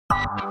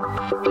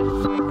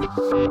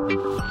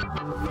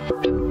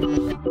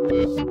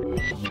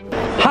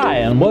Hi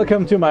and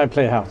welcome to my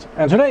playhouse,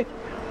 and today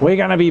we're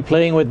gonna be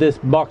playing with this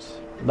box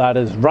that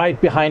is right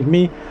behind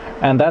me,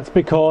 and that's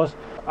because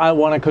I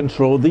want to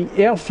control the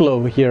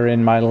airflow here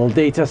in my little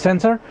data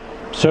center.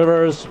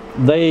 Servers,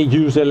 they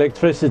use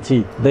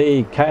electricity,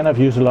 they kind of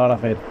use a lot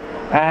of it,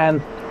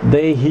 and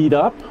they heat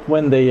up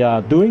when they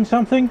are doing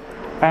something,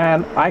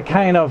 and I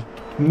kind of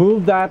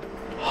move that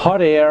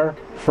hot air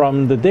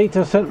from the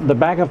data center, the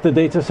back of the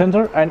data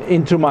center, and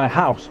into my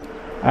house.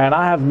 And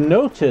I have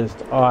noticed,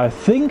 or I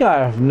think I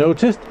have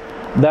noticed,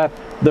 that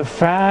the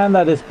fan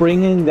that is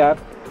bringing that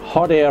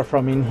hot air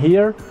from in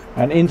here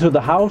and into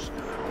the house,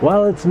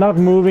 well, it's not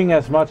moving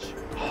as much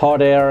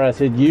hot air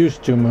as it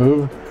used to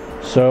move.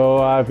 So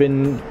I've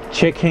been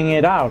checking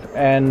it out,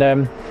 and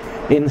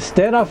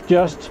instead of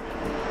just,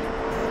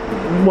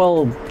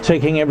 well,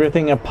 taking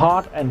everything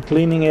apart and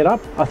cleaning it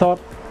up, I thought,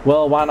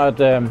 well, why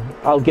not,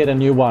 I'll get a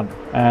new one.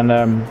 And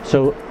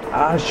so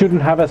I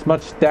shouldn't have as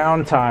much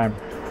downtime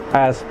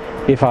as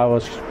if I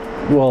was,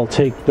 well,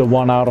 take the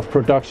one out of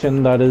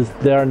production that is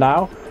there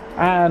now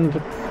and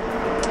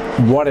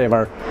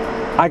whatever.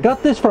 I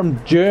got this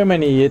from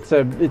Germany. It's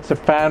a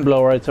fan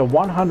blower. It's a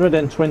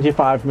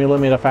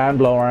 125mm fan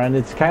blower, and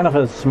it's kind of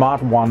a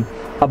smart one.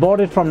 I bought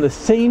it from the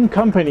same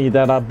company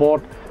that I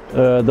bought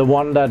the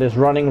one that is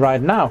running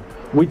right now,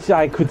 which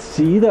I could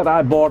see that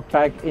I bought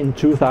back in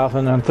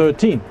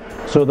 2013.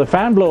 So the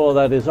fan blower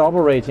that is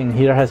operating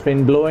here has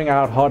been blowing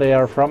out hot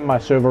air from my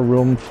server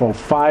room for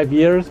 5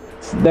 years.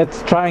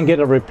 Let's try and get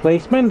a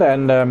replacement,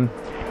 and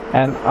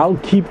I'll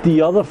keep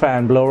the other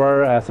fan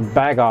blower as a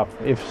backup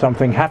if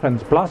something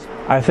happens. Plus,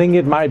 I think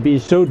it might be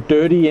so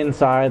dirty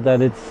inside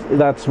that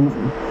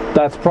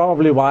that's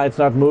probably why it's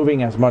not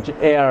moving as much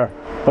air.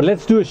 But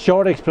let's do a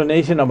short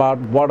explanation about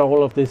what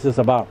all of this is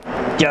about.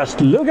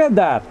 Just look at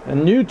that, a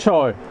new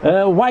toy,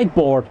 a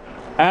whiteboard,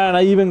 and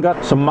I even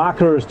got some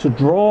markers to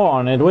draw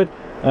on it with.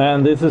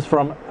 And this is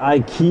from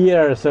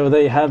IKEA, so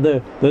they have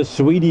the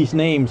Swedish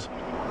names.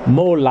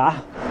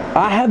 Mola.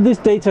 I have this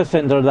data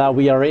center that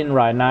we are in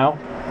right now,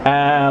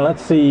 and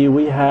let's see,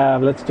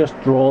 let's just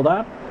draw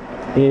that.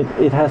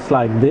 It has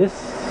like this,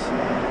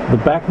 the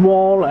back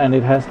wall, and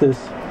it has this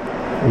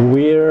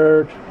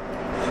weird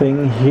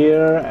thing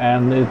here,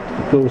 and it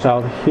goes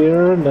out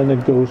here, and then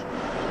it goes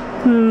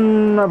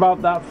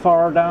about that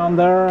far down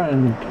there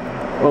and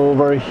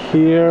over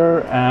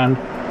here, and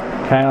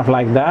kind of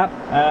like that.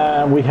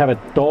 And we have a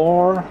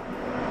door.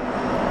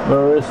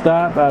 Where is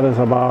that? That is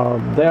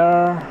about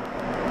there.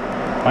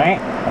 It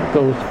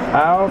goes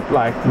out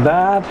like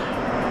that,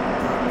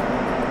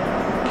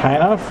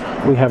 kind of.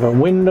 We have a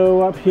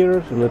window up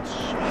here, so that's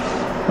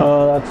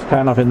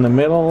kind of in the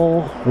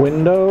middle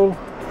window.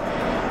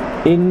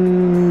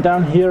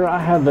 Down here I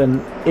have an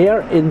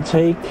air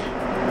intake.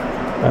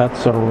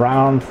 That's a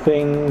round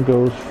thing,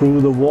 goes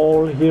through the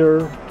wall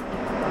here,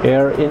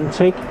 air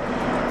intake.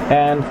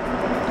 And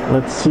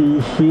let's see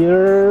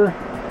here,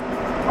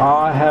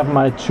 I have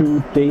my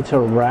two data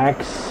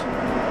racks.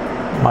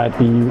 Might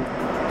be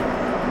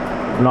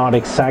not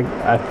exact,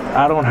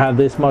 I don't have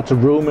this much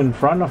room in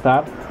front of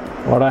that,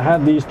 but I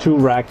have these two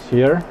racks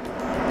here.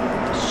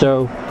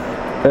 So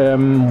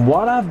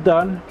what I've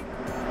done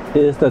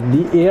is that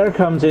the air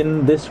comes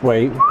in this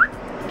way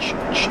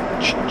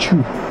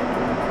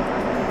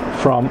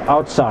from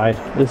outside.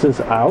 This is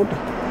out,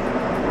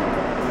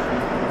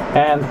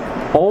 and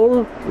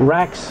all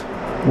racks,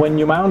 when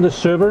you mount the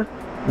server,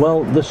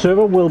 well, the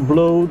server will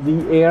blow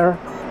the air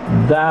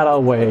that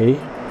away,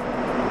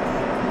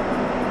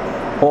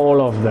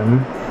 all of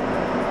them.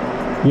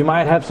 You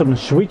might have some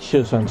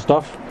switches and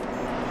stuff.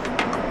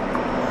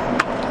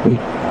 We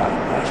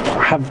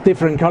have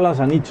different colors,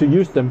 I need to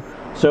use them.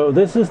 So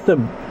this is the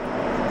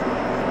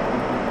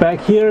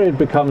back here, it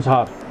becomes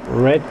hot,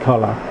 red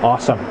color,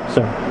 awesome.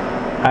 So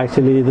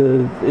actually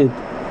the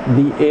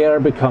air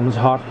becomes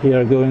hot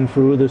here going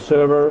through the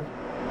server.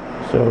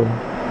 So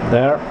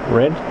there,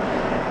 red.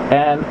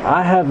 And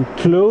I have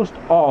closed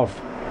off,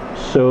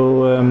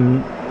 so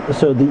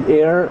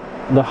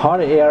the hot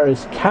air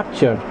is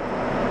captured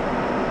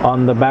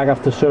on the back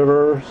of the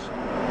servers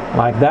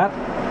like that.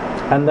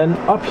 And then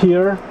up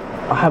here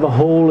I have a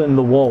hole in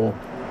the wall,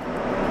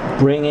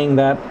 bringing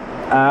that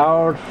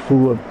out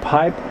through a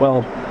pipe.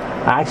 Well,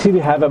 I actually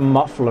have a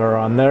muffler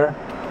on there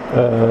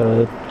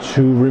to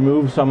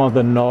remove some of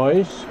the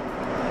noise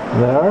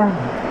there,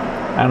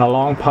 and a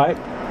long pipe,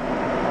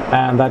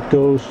 and that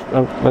goes,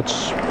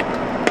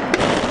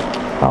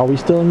 are we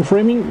still in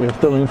framing? We're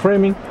still in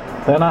framing.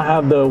 Then I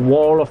have the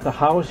wall of the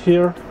house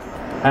here,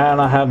 and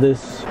I have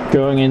this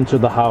going into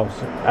the house,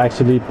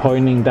 actually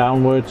pointing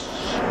downwards,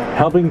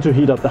 helping to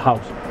heat up the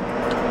house.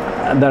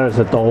 And there is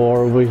a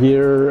door over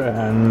here,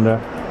 and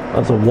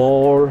there's a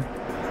wall.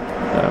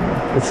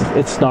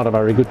 It's not a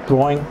very good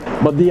drawing,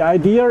 but the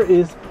idea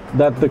is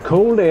that the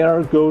cold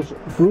air goes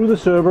through the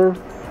server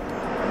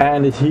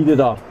and is heated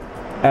up.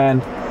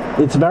 And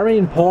it's very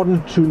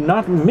important to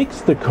not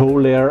mix the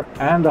cold air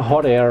and the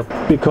hot air,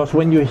 because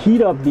when you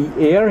heat up the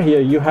air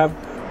here, you have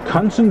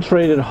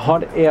concentrated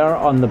hot air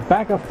on the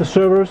back of the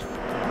servers,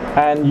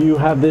 and you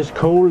have this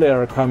cold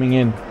air coming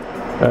in.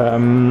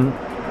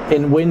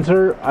 In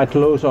winter I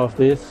close off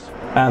this,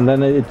 and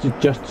then it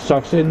just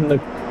sucks in the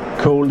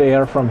cold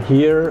air from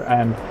here,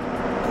 and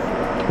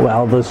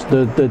well,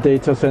 the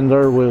data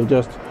center will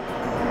just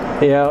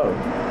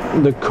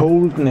the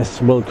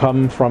coldness will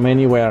come from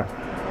anywhere,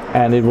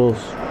 and it will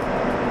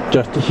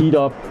just heat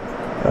up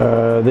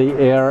the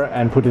air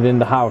and put it in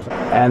the house,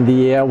 and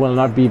the air will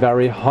not be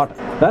very hot.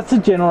 That's the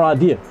general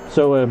idea.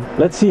 So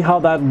let's see how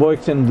that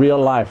works in real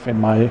life in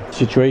my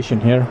situation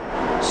here.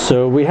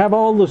 So we have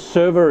all the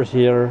servers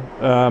here.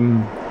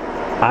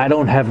 I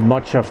don't have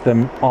much of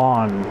them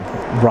on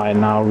right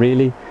now,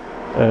 really.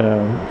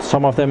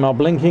 Some of them are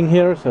blinking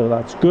here, so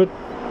that's good.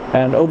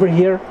 And over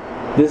here,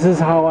 this is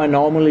how I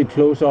normally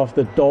close off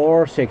the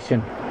door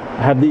section.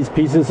 I have these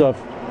pieces of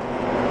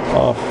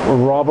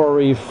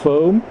rubbery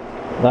foam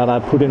that I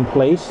put in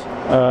place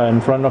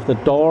in front of the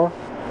door,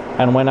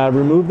 and when I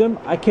remove them,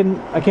 I can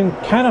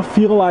kind of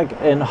feel like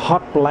a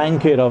hot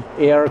blanket of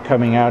air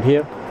coming out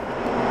here.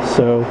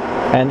 So,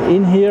 and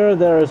in here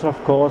there is of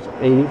course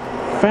a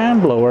fan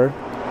blower.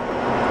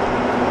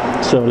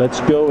 So let's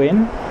go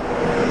in,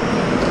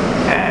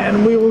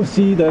 and we will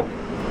see that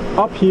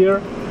up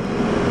here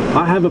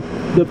I have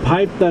the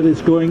pipe that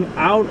is going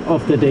out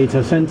of the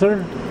data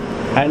center,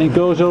 and it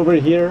goes over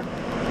here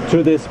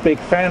to this big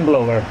fan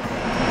blower.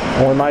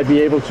 And we might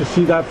be able to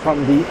see that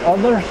from the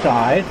other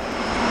side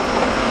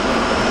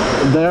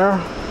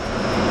there.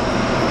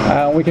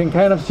 We can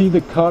kind of see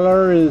the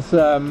color is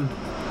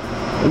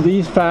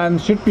these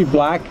fans should be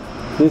black.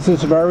 This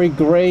is very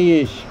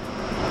grayish,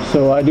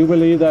 so I do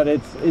believe that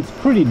it's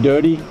pretty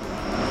dirty.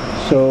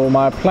 So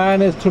my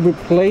plan is to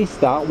replace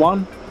that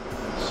one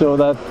so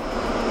that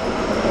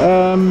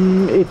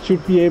it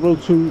should be able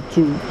to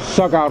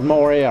suck out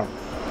more air.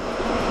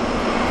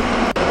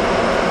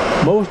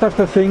 Most of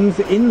the things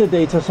in the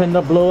data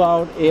center blow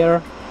out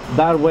air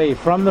that way,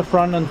 from the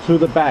front and to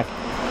the back.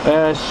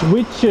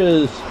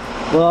 Switches,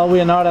 well,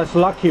 we're not as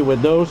lucky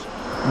with those.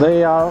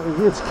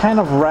 It's kind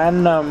of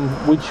random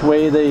which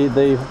way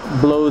they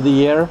blow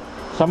the air.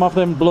 Some of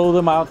them blow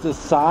them out the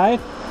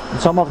side, and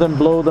some of them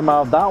blow them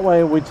out that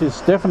way, which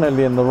is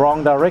definitely in the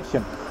wrong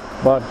direction.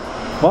 But,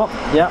 well,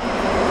 yeah,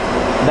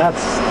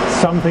 that's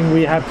something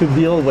we have to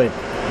deal with.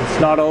 It's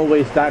not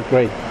always that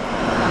great.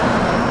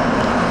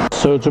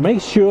 So to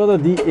make sure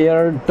that the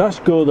air does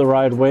go the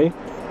right way,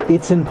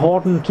 it's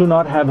important to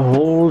not have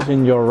holes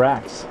in your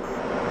racks.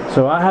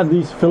 So I have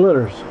these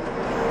fillers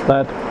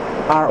that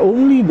are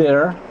only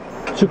there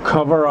to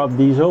cover up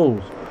these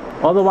holes.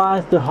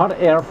 Otherwise the hot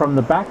air from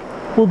the back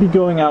will be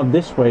going out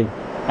this way,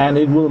 and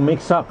it will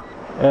mix up.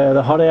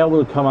 The hot air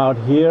will come out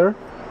here,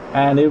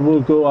 and it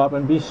will go up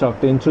and be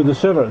sucked into the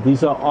server.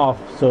 These are off,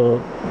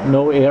 so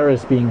no air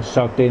is being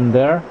sucked in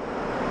there.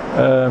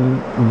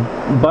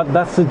 But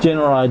that's the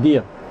general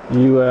idea.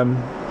 You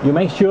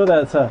make sure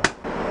that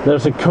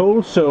there's a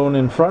cold zone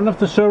in front of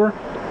the server,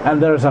 and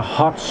there's a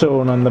hot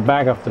zone on the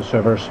back of the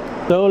servers.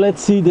 So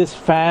let's see this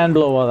fan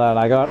blower that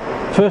I got.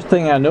 First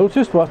thing I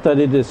noticed was that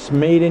it is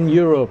made in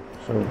Europe.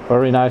 So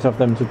very nice of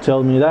them to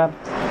tell me that.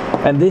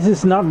 And this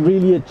is not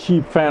really a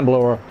cheap fan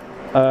blower.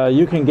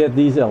 You can get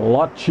these a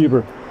lot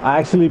cheaper. I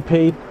actually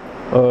paid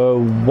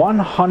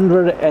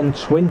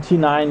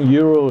 129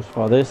 euros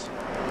for this,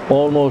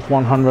 almost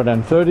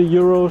 130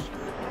 euros.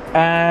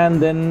 And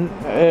then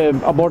I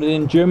bought it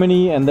in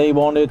Germany, and they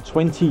wanted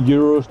 20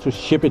 euros to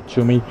ship it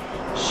to me.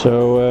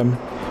 So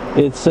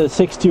it's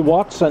 60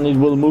 watts, and it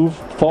will move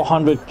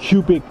 400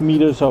 cubic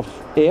meters of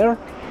air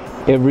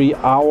every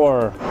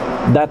hour.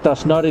 That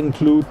does not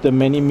include the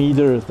many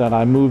meters that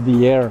I move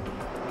the air,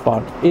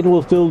 but it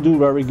will still do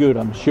very good,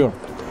 I'm sure.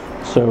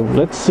 So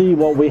let's see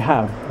what we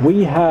have.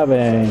 We have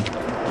a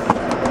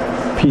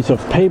piece of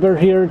paper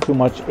here, too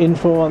much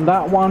info on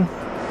that one.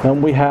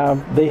 Then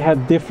they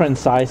have different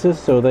sizes,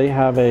 so they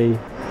have I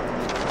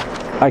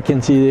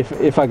can see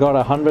if I got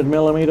 100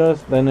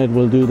 millimeters, then it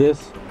will do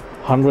this.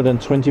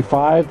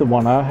 125, the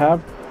one I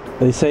have.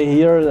 They say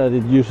here that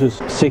it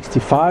uses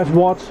 65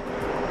 watts.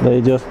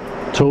 They just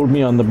told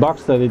me on the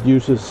box that it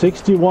uses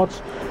 60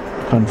 watts.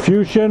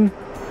 Confusion.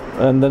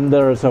 And then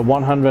there is a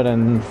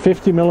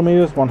 150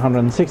 millimeters,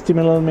 160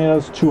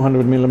 millimeters,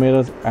 200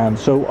 millimeters, and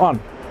so on.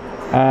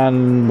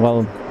 And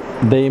well,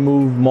 they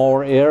move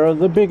more air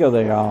the bigger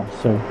they are.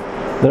 So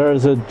there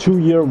is a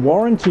 2-year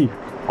warranty.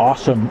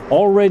 Awesome.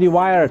 Already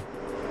wired.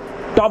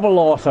 Double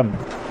awesome.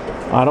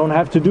 I don't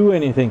have to do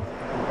anything.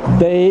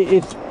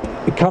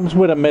 It comes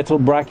with a metal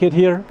bracket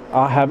here.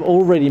 I have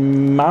already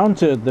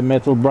mounted the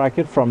metal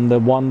bracket from the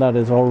one that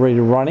is already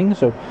running.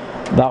 So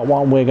that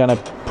one we're gonna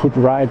put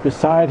right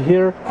beside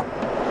here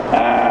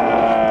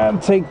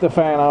and take the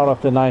fan out of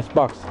the nice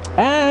box.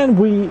 And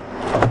we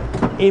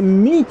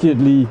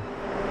immediately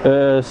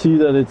see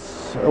that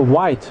it's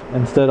white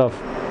instead of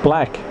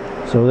black.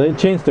 So they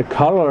changed the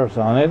colors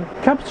on it.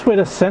 It comes with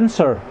a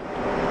sensor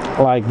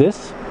like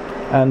this,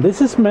 and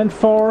this is meant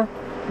for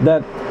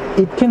that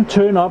it can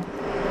turn up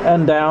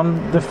and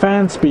down the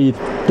fan speed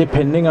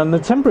depending on the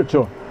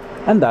temperature.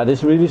 and that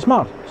is really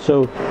smart.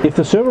 So if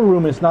the server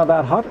room is not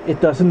that hot,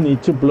 it doesn't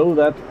need to blow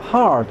that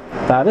hard.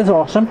 That is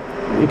awesome.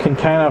 You can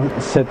kind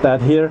of set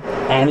that here,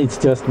 and it's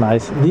just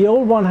nice. The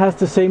old one has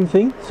the same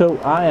thing, so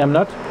I'm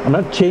not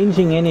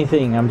changing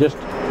anything. I'm just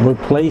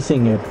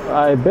replacing it.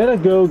 I better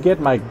go get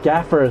my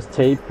gaffer's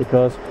tape,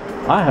 because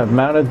I have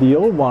mounted the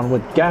old one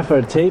with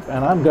gaffer tape,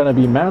 and I'm gonna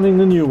be mounting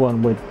the new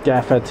one with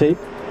gaffer tape,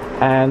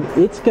 and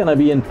it's gonna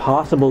be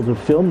impossible to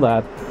film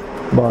that,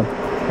 but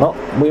well,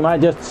 we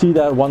might just see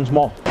that once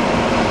more.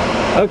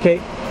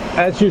 Okay,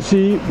 as you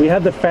see, we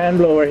have the fan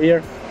blower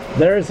here.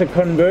 There is a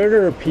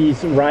converter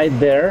piece right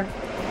there,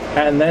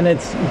 and then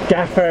it's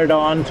gaffered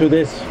on to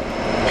this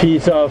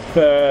piece of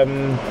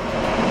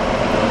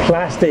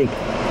plastic.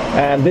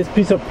 And this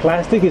piece of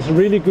plastic is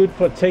really good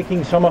for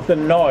taking some of the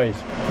noise.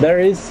 There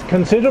is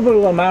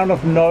considerable amount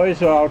of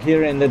noise out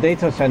here in the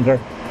data center,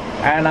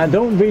 and I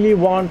don't really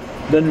want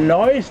the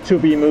noise to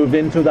be moved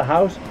into the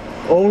house,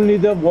 only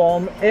the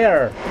warm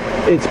air.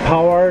 It's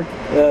powered,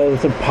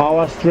 there's a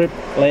power strip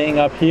laying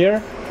up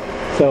here,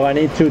 so I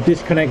need to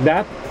disconnect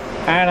that,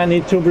 and I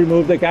need to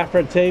remove the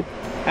gaffer tape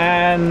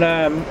and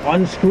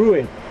unscrew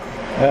it.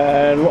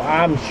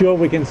 I'm sure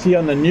we can see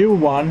on the new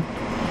one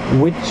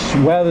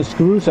where the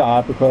screws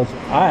are, because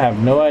I have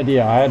no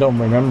idea. I don't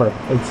remember.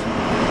 It's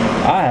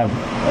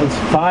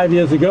 5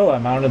 years ago I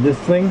mounted this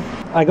thing.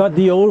 I got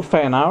the old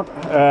fan out.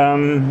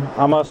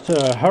 I must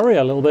hurry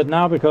a little bit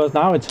now, because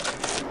now it's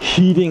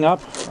heating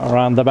up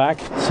around the back.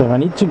 So I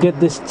need to get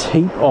this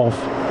tape off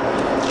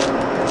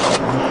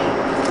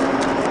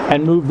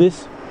and move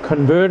this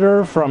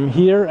converter from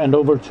here and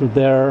over to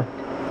there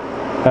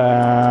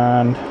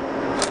and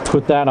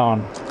put that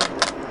on.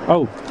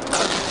 Oh,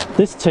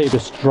 this tape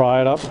is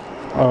dried up.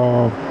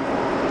 Oh,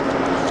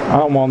 I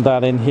don't want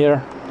that in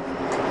here.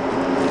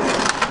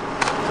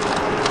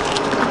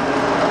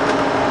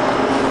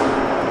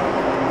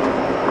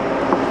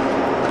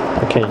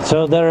 Okay,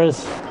 so there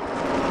is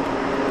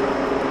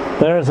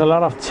a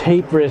lot of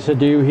tape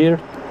residue here,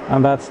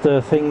 and that's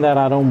the thing that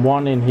I don't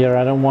want in here.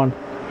 I don't want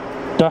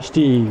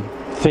dusty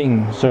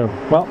thing. So,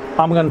 well,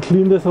 I'm gonna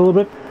clean this a little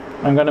bit.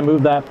 I'm gonna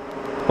move that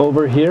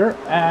over here,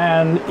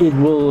 and it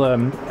will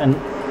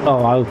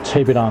I'll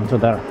tape it onto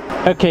there.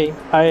 Okay,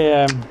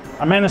 I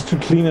managed to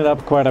clean it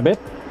up quite a bit.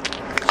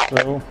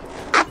 So,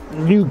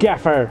 new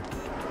gaffer,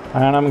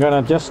 and I'm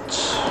gonna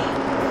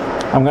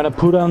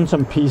put on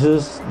some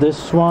pieces.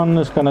 This one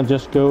is gonna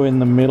just go in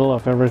the middle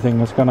of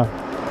everything. It's gonna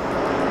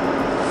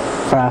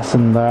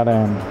fasten that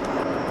in.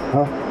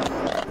 Oh.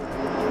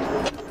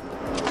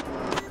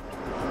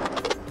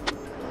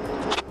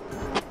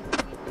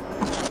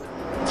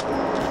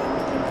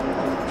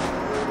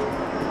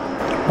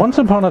 Once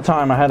upon a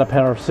time I had a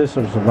pair of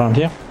scissors around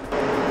here.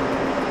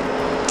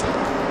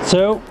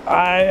 So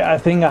I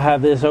think I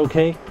have this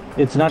okay.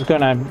 It's not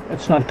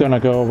gonna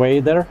go away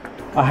there.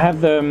 I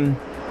have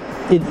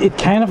it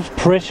kind of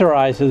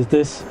pressurizes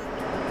this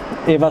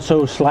ever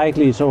so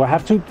slightly, so I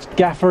have to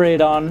gaffer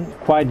it on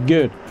quite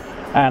good.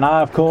 And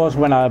I, of course,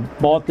 when I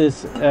bought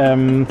this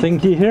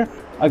thingy here,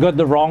 I got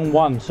the wrong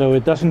one, so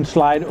it doesn't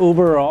slide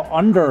over or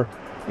under.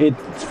 It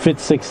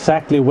fits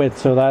exactly with,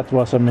 so that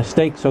was a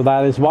mistake. So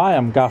that is why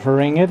I'm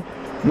gaffering it.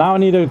 Now I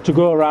need to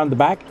go around the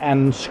back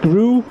and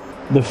screw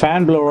the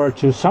fan blower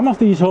to some of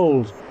these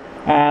holes,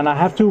 and I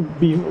have to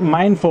be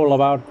mindful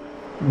about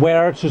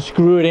where to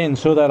screw it in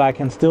so that I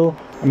can still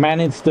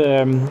manage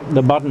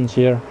the buttons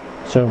here.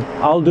 So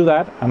I'll do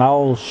that and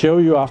I'll show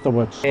you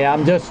afterwards. Yeah,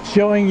 I'm just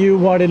showing you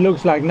what it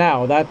looks like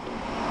now. That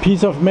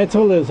piece of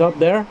metal is up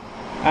there,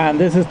 and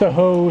this is the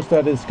hose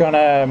that is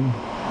gonna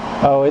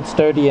oh, it's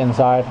dirty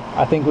inside.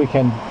 I think we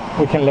can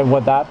live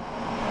with that.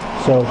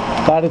 So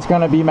that is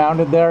gonna be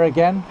mounted there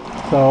again,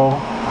 so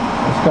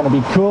it's gonna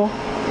be cool,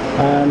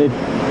 and it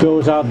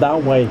goes out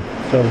that way.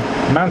 So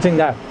mounting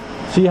that.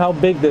 See how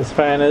big this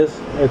fan is?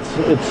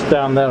 It's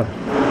down there.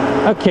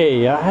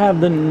 Okay, I have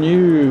the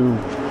new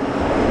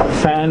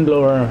fan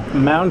blower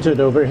mounted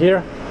over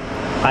here.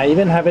 I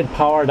even have it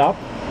powered up,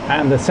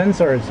 and the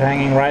sensor is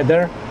hanging right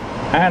there,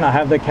 and I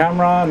have the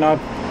camera not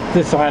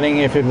deciding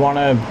if it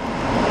wanna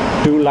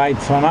do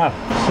lights or not.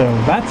 So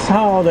that's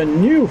how the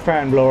new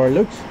fan blower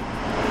looks,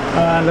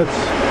 and it's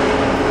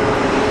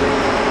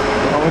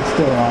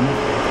still on.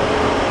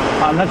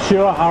 I'm not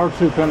sure how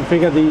to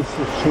configure these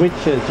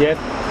switches yet,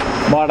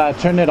 but I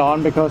turned it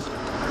on because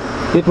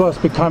it was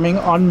becoming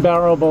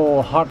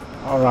unbearable hot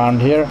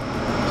around here.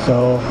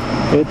 So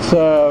it's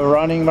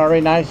running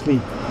very nicely,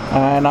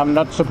 and I'm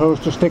not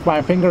supposed to stick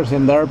my fingers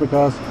in there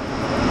because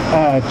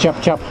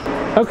chop chop.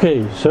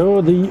 Okay,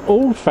 so the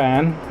old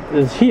fan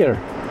is here,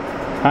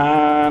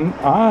 and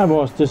I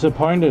was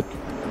disappointed.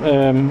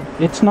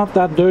 It's not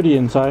that dirty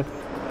inside.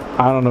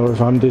 I don't know if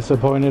I'm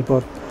disappointed,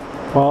 but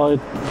well,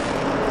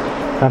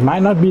 that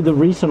might not be the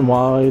reason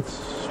why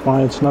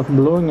it's not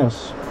blowing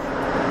as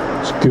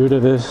good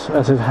as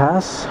it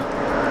has.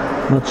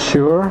 Not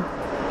sure,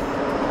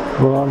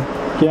 but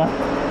yeah,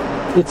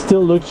 it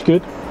still looks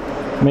good.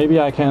 Maybe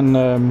I can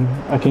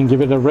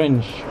give it a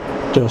wrench,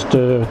 just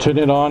turn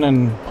it on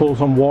and pull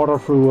some water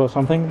through or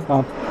something.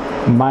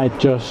 might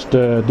just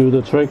do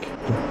the trick.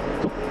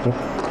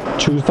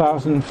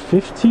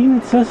 2015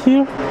 it says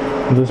here.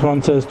 This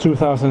one says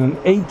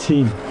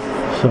 2018.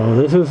 So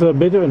this is a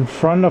bit in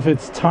front of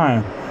its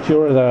time.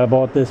 Sure that I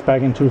bought this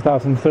back in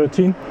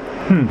 2013.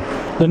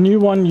 The new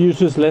one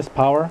uses less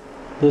power.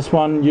 This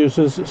one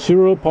uses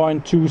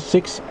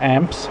 0.26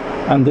 amps,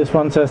 and this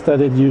one says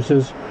that it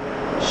uses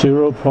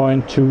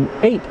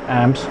 0.28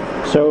 amps.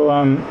 So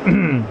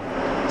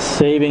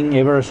saving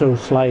ever so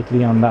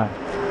slightly on that.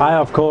 I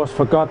of course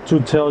forgot to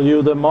tell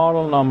you the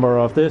model number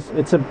of this.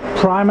 It's a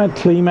Prima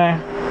Klima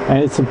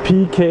and it's a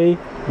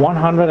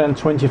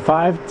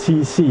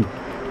PK125-TC,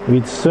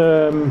 which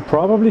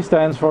probably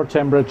stands for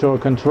temperature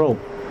control.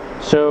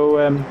 So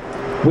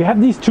we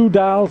have these two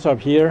dials up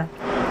here.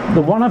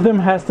 The one of them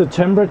has the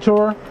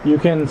temperature you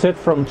can set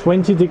from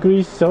 20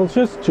 degrees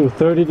Celsius to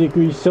 30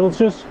 degrees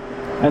Celsius,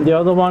 and the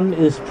other one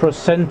is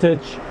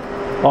percentage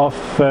of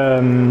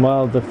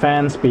well, the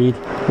fan speed.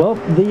 Well,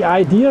 the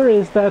idea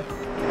is that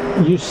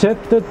you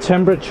set the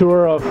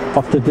temperature of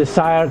the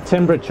desired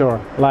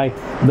temperature. Like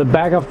the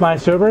back of my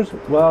servers,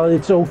 well,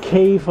 it's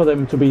okay for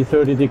them to be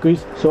 30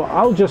 degrees, so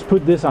I'll just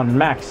put this on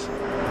max.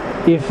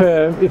 If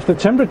the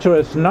temperature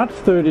is not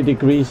 30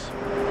 degrees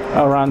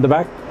around the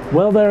back,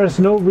 well, there is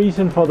no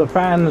reason for the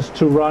fans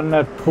to run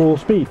at full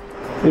speed.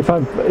 If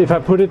I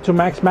put it to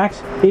max,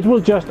 it will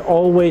just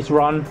always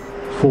run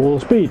full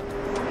speed.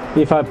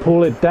 If I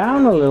pull it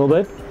down a little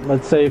bit,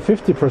 let's say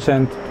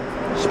 50%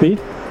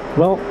 speed,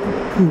 well,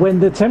 when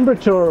the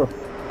temperature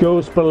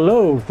goes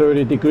below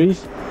 30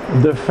 degrees,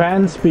 the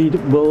fan speed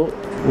will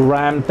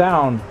ramp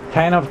down,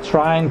 kind of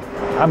trying,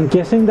 I'm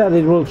guessing that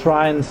it will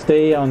try and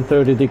stay on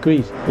 30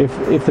 degrees.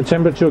 If the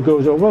temperature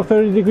goes over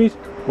 30 degrees,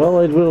 well,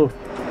 it will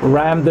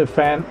ram the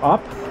fan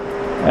up.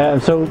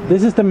 So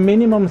this is the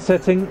minimum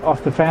setting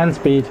of the fan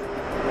speed.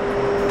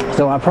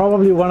 So I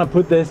probably want to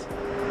put this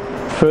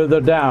further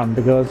down,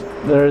 because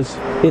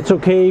it's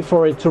okay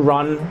for it to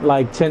run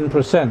like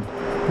 10%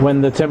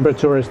 when the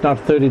temperature is not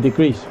 30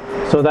 degrees.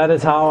 So that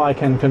is how I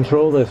can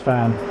control this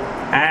fan.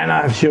 And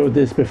I've showed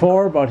this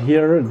before, but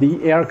here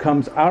the air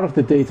comes out of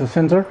the data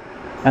center,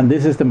 and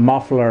this is the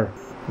muffler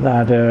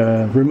that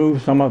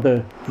removes some of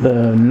the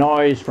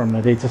noise from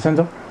the data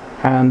center.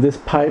 And this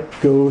pipe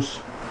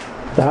goes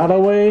that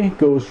way,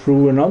 goes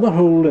through another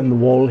hole in the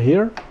wall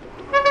here,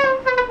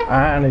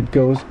 and it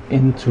goes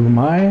into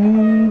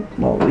my,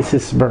 well, this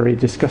is very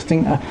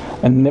disgusting.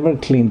 I never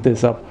cleaned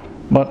this up,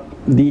 but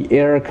the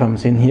air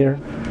comes in here.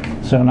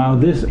 So now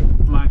this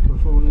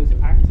microphone is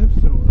active,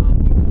 so I'll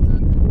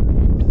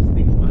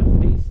stick my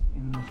face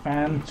in the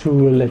fan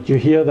to let you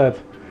hear that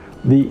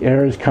the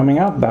air is coming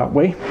out that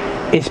way.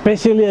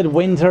 Especially at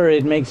winter,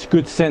 it makes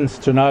good sense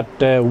to not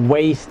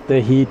waste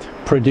the heat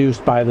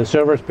produced by the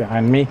servers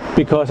behind me,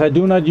 because I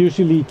do not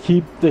usually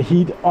keep the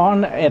heat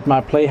on at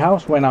my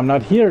playhouse when I'm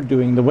not here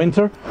during the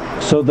winter.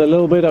 So the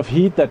little bit of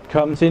heat that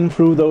comes in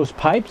through those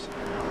pipes,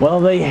 well,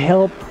 they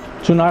help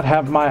to not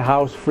have my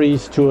house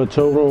freeze to a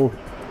total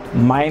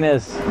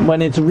minus.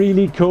 When it's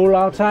really cold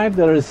outside,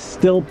 there is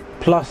still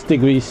plus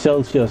degrees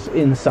Celsius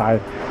inside,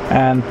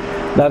 and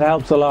that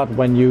helps a lot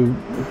when you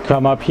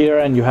come up here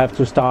and you have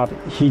to start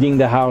heating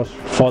the house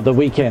for the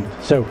weekend.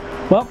 So,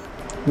 well,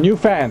 new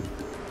fan,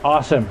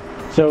 awesome.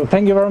 So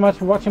thank you very much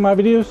for watching my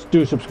videos.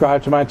 Do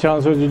subscribe to my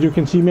channel so that you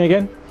can see me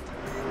again.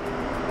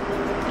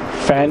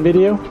 Fan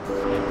video.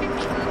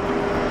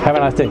 Have a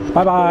nice day.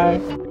 Bye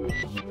bye.